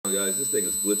thing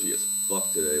is glitchy as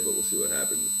fuck today, but we'll see what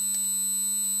happens.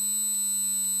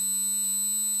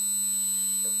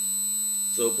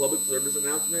 So, public service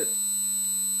announcement.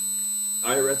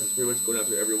 IRS is pretty much going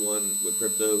after everyone with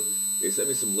crypto. They sent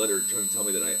me some letter trying to tell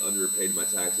me that I underpaid my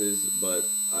taxes, but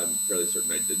I'm fairly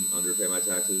certain I didn't underpay my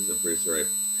taxes. I'm pretty sure I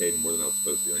paid more than I was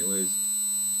supposed to anyways.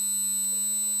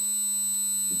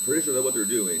 I'm pretty sure that what they're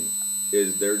doing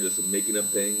is they're just making up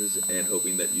things and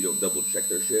hoping that you don't double check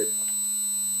their shit.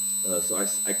 So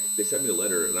they sent me a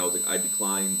letter, and I was like, I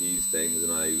declined these things,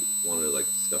 and I want to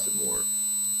like discuss it more.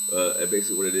 And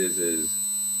basically, what it is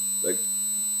like,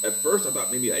 at first I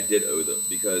thought maybe I did owe them,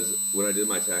 because when I did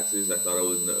my taxes, I thought I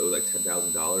was gonna owe like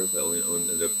 $10,000, but I only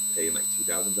ended up paying like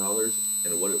 $2,000.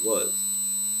 And what it was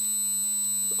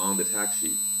on the tax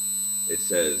sheet, it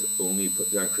says only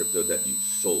put down crypto that you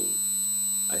sold.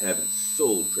 I haven't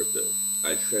sold crypto.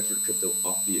 I transferred crypto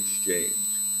off the exchange.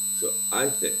 So I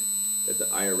think that the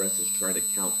IRS is trying to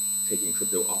count taking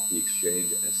crypto off the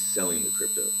exchange as selling the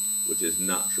crypto, which is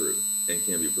not true and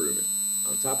can be proven.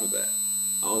 On top of that,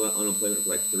 all that unemployment for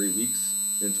like 3 weeks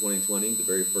in 2020, the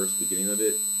very first beginning of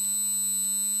it,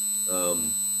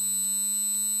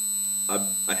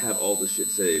 I have all this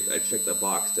shit saved. I checked the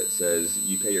box that says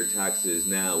you pay your taxes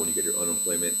now when you get your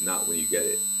unemployment, not when you get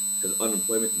it. Because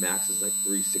unemployment max is like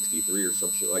 363 or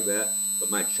some shit like that, but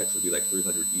my checks would be like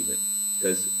 300 even,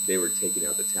 because they were taking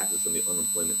out the taxes from the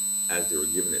unemployment as they were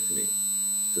giving it to me.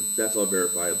 So that's all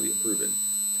verifiably proven.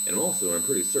 And also, I'm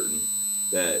pretty certain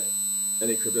that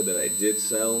any crypto that I did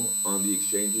sell on the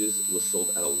exchanges was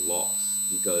sold at a loss,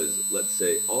 because let's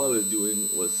say all I was doing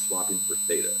was swapping for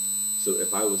Theta. So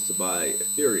if I was to buy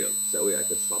Ethereum, so that way I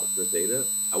could swap it for Theta,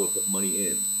 I would put money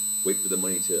in, wait for the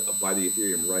money to buy the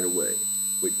Ethereum right away,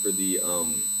 wait for the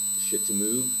shit to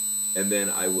move, and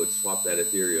then I would swap that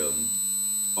Ethereum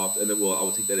off, and then I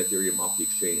would take that Ethereum off the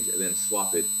exchange and then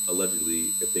swap it,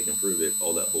 allegedly, if they can prove it,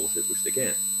 all that bullshit, which they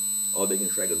can't. All they can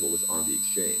track is what was on the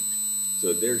exchange.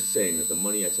 So they're saying that the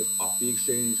money I took off the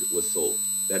exchange was sold.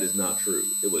 That is not true.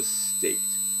 It was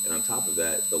staked. And on top of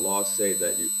that, the laws say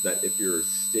that if you're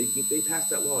staking, they passed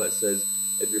that law that says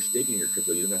if you're staking your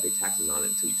crypto, you don't have to pay taxes on it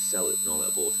until you sell it and all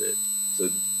that bullshit. So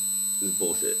this is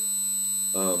bullshit.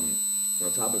 On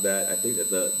top of that, I think that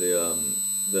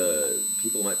the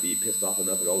people might be pissed off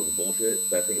enough at all this bullshit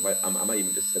that I think I might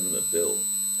even just send them a bill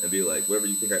and be like, whatever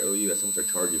you think I owe you, that's how much I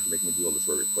charge you for making me do all this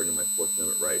work according to my Fourth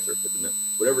Amendment rights or Fifth Amendment,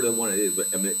 whatever the one it is,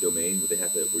 but eminent domain, where they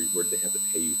have to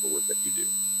pay you for work that you do,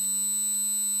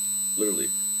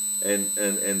 literally. And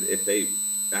if they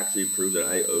actually prove that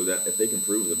I owe that, if they can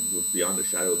prove that beyond a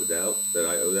shadow of a doubt that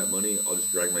I owe that money, I'll just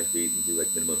drag my feet and do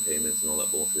like minimum payments and all that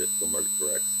bullshit until market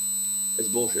corrects. It's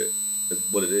bullshit. It's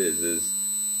what it is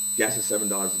gas is $7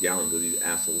 a gallon because these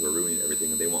assholes are ruining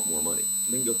everything and they want more money.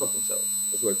 And they can go fuck themselves.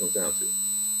 That's what it comes down to.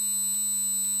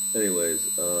 Anyways,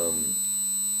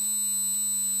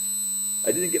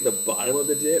 I didn't get the bottom of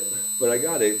the dip, but I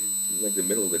got it like the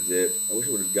middle of the dip. I wish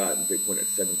I would have gotten Bitcoin at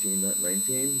 17, not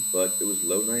 19, but it was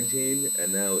low 19,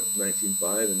 and now it's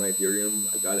 19.5, and my Ethereum,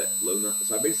 I got it low 9.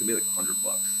 So I basically made like $100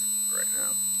 right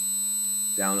now.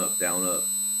 Down, up.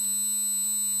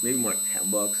 Maybe more like $10,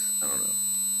 I don't know.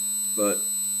 But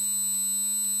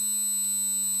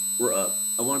we're up.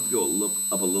 I want it to go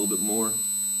up a little bit more.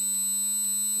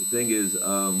 The thing is,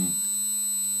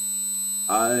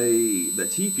 the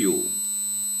T-Fuel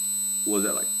was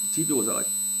at like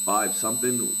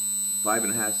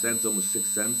 5.5 cents, almost 6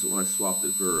 cents when I swapped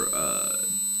it for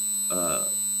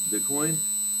Bitcoin,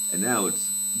 and now it's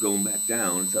going back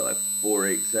down. It's at like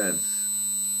 4.8 cents,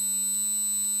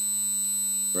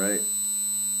 right?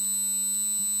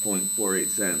 0.48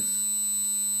 cents.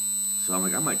 So I'm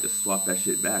like, I might just swap that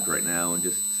shit back right now and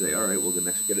just say, all right, we'll get an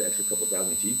extra couple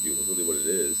thousand T-Fuel is really what it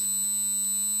is.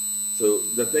 So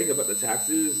the thing about the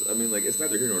taxes, I mean, like, it's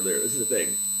neither here nor there. This is the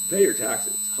thing. Pay your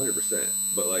taxes, 100%.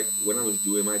 But, like, when I was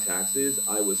doing my taxes,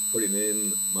 I was putting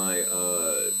in my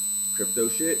crypto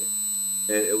shit,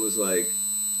 and it was like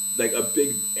a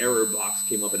big error box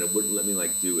came up and it wouldn't let me,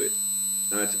 like, do it.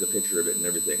 And I took a picture of it and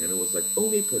everything, and it was like,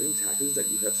 only put in taxes that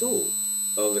you have sold.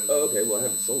 I was like, oh, okay, well, I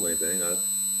haven't sold anything. I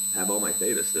have all my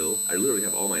Theta still. I literally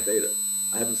have all my Theta.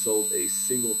 I haven't sold a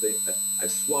single thing.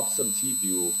 I've swapped some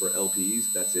T-Fuel for LPs.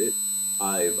 That's it.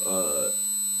 I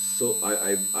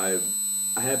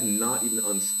have not even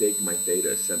unstaked my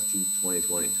Theta since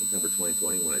 2020, September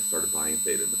 2020, when I started buying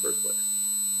Theta in the first place.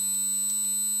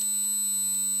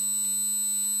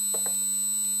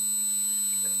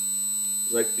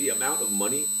 It's like the amount of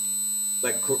money,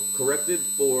 like corrected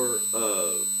for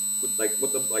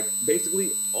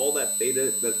basically all that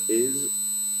Theta that is.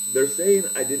 They're saying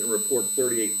I didn't report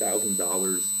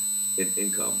 $38,000 in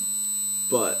income,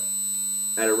 but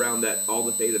at around that, all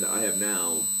the theta that I have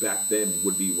now back then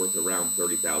would be worth around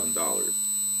 $30,000.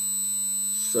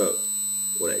 So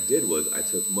what I did was I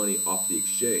took money off the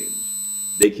exchange.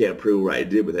 They can't prove what I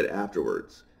did with it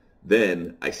afterwards.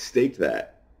 Then I staked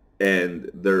that, and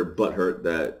they're butthurt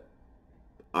that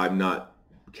I'm not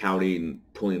counting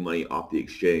pulling money off the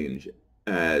exchange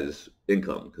as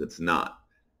income, because it's not.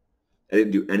 I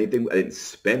didn't do anything. I didn't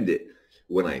spend it.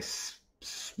 When I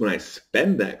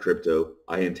spend that crypto,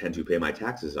 I intend to pay my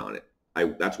taxes on it.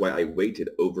 That's why I waited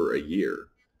over a year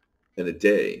and a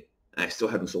day. And I still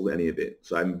haven't sold any of it,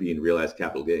 so I'm being realized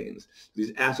capital gains.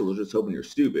 These assholes are just hoping you're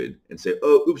stupid and say,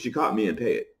 "Oh, oops, you caught me," and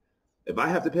pay it. If I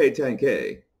have to pay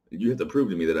 10K, you have to prove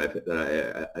to me that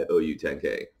I owe you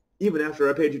 10K. Even after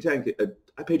I paid you 10K,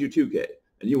 I paid you 2K,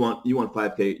 and you want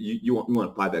 5K. You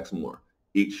want 5x more.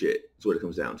 Eat shit. That's what it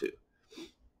comes down to.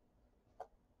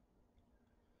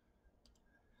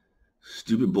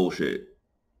 Stupid bullshit.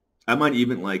 I might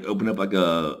even like open up like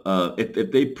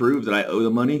if they prove that I owe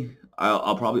the money,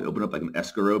 I'll probably open up like an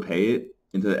escrow, pay it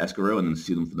into the escrow, and then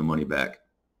sue them for the money back.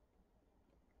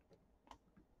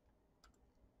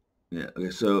 Yeah.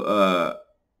 Okay. So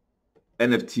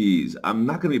NFTs. I'm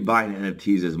not going to be buying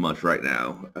NFTs as much right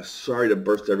now. Sorry to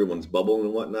burst everyone's bubble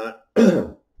and whatnot.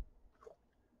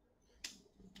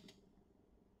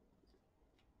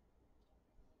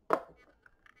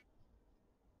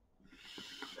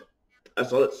 I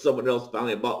saw that someone else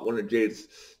finally bought one of Jade's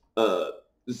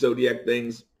Zodiac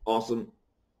things. Awesome.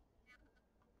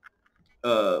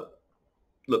 Look,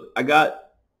 I got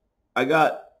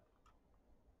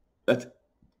that's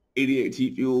 88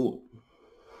 T fuel.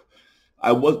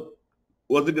 I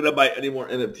wasn't gonna buy any more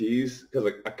NFTs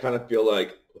because I kind of feel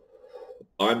like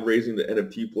I'm raising the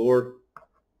NFT floor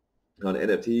on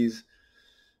NFTs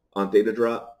on Theta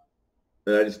Drop,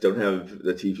 and I just don't have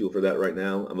the T fuel for that right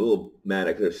now. I'm a little mad.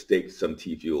 I could have staked some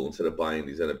T fuel instead of buying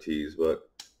these NFTs, but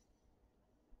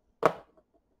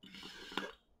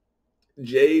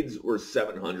Jades were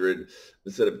 700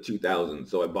 instead of 2,000,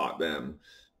 so I bought them.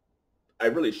 I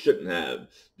really shouldn't have,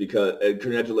 because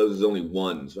Carnegelo's is only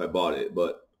one, so I bought it.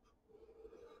 But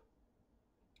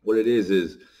what it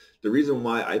is the reason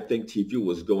why I think T Fuel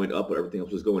was going up but everything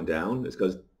else was going down is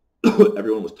because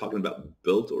everyone was talking about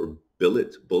Built or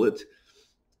Bullet,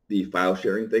 the file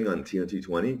sharing thing on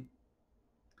TNT20.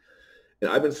 And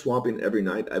I've been swapping every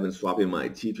night. I've been swapping my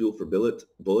T Fuel for Bullet,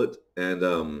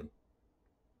 and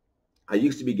I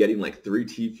used to be getting like three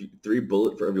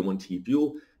Bullet for every one T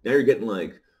Fuel. Now you're getting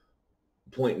like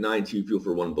 0.9 T Fuel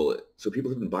for one Bullet. So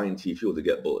people have been buying T Fuel to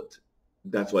get Bullet.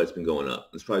 That's why it's been going up.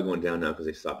 It's probably going down now because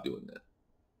they stopped doing that.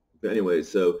 But anyway,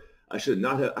 so I should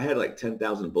not have. I had like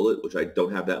 10,000 Bullet, which I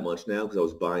don't have that much now because I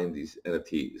was buying these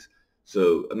NFTs.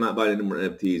 So I'm not buying any more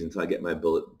NFTs until I get my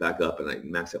Bullet back up and I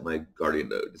max out my Guardian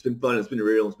node. It's been fun. It's been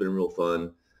real. It's been real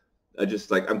fun.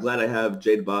 I'm glad I have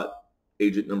JadeBot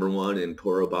Agent #1 and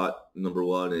ToroBot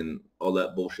 #1 and all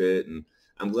that bullshit. And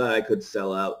I'm glad I could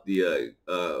sell out the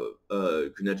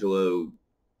Carnegelo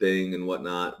thing and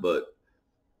whatnot, but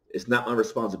it's not my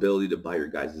responsibility to buy your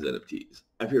guys' NFTs.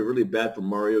 I feel really bad for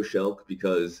Mario Shelk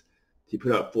because he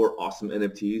put out 4 awesome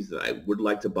NFTs that I would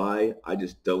like to buy. I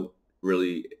just don't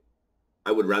really.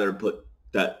 I would rather put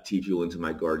that T Fuel into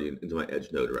my Guardian, into my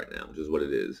Edge node right now, which is what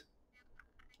it is.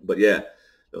 But yeah,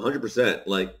 100%.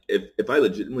 Like if I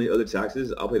legitimately owe the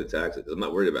taxes, I'll pay the taxes. I'm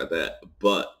not worried about that.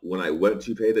 But when I went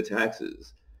to pay the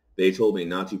taxes, they told me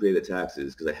not to pay the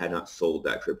taxes because I had not sold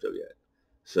that crypto yet.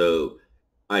 So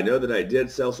I know that I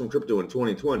did sell some crypto in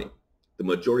 2020. The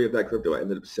majority of that crypto I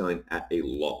ended up selling at a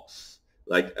loss.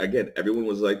 Like, again, everyone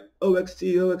was like,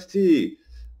 OXT, OXT.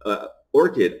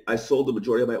 Orchid, I sold the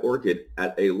majority of my Orchid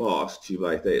at a loss to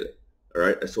buy Theta. All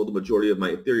right, I sold the majority of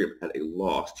my Ethereum at a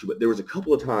loss to, but there was a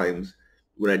couple of times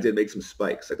when I did make some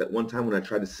spikes. Like that one time when I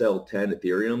tried to sell 10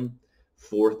 Ethereum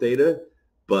for Theta,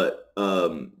 but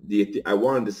I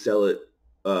wanted to sell it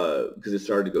because it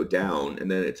started to go down, and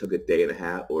then it took a day and a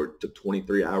half, or it took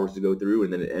 23 hours to go through,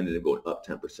 and then it ended up going up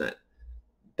 10%.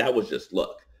 That was just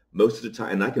luck. Most of the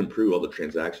time, and I can prove all the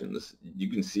transactions. You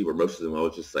can see where most of them I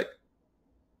was just like,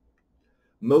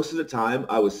 most of the time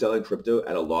I was selling crypto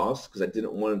at a loss because I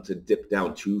didn't want it to dip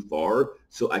down too far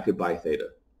so I could buy Theta.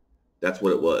 That's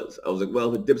what it was. I was like,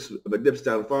 well, if it dips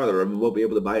down farther, I won't be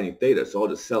able to buy any Theta, so I'll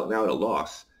just sell it now at a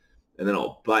loss, and then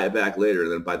I'll buy it back later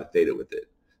and then buy the Theta with it.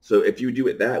 So if you do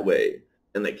it that way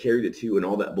and they carry the 2 and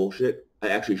all that bullshit, I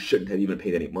actually shouldn't have even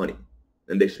paid any money,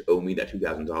 and they should owe me that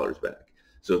 $2,000 back.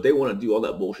 So if they want to do all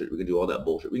that bullshit, we can do all that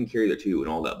bullshit. We can carry the 2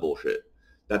 and all that bullshit.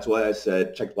 That's why I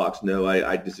said checkbox no.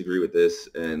 I disagree with this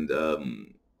and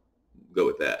go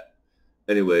with that.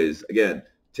 Anyways, again,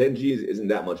 10 G's isn't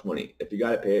that much money. If you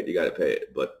got to pay it, you got to pay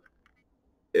it. But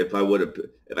if I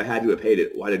had to have paid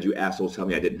it, why did you assholes tell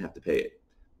me I didn't have to pay it?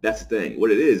 That's the thing.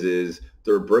 What it is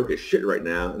they're broke as shit right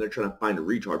now, and they're trying to find a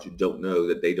retard who don't know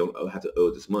that they don't have to owe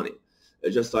this money.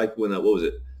 It's just like when what was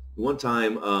it? One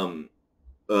time,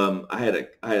 I had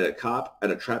a cop at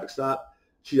a traffic stop.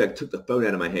 She like took the phone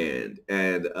out of my hand,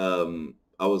 and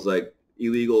I was like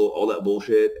illegal, all that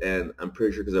bullshit. And I'm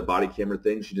pretty sure because of the body camera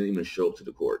thing, she didn't even show up to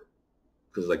the court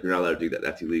because like you're not allowed to do that.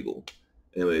 That's illegal.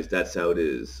 Anyways, that's how it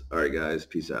is. All right, guys,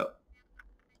 peace out.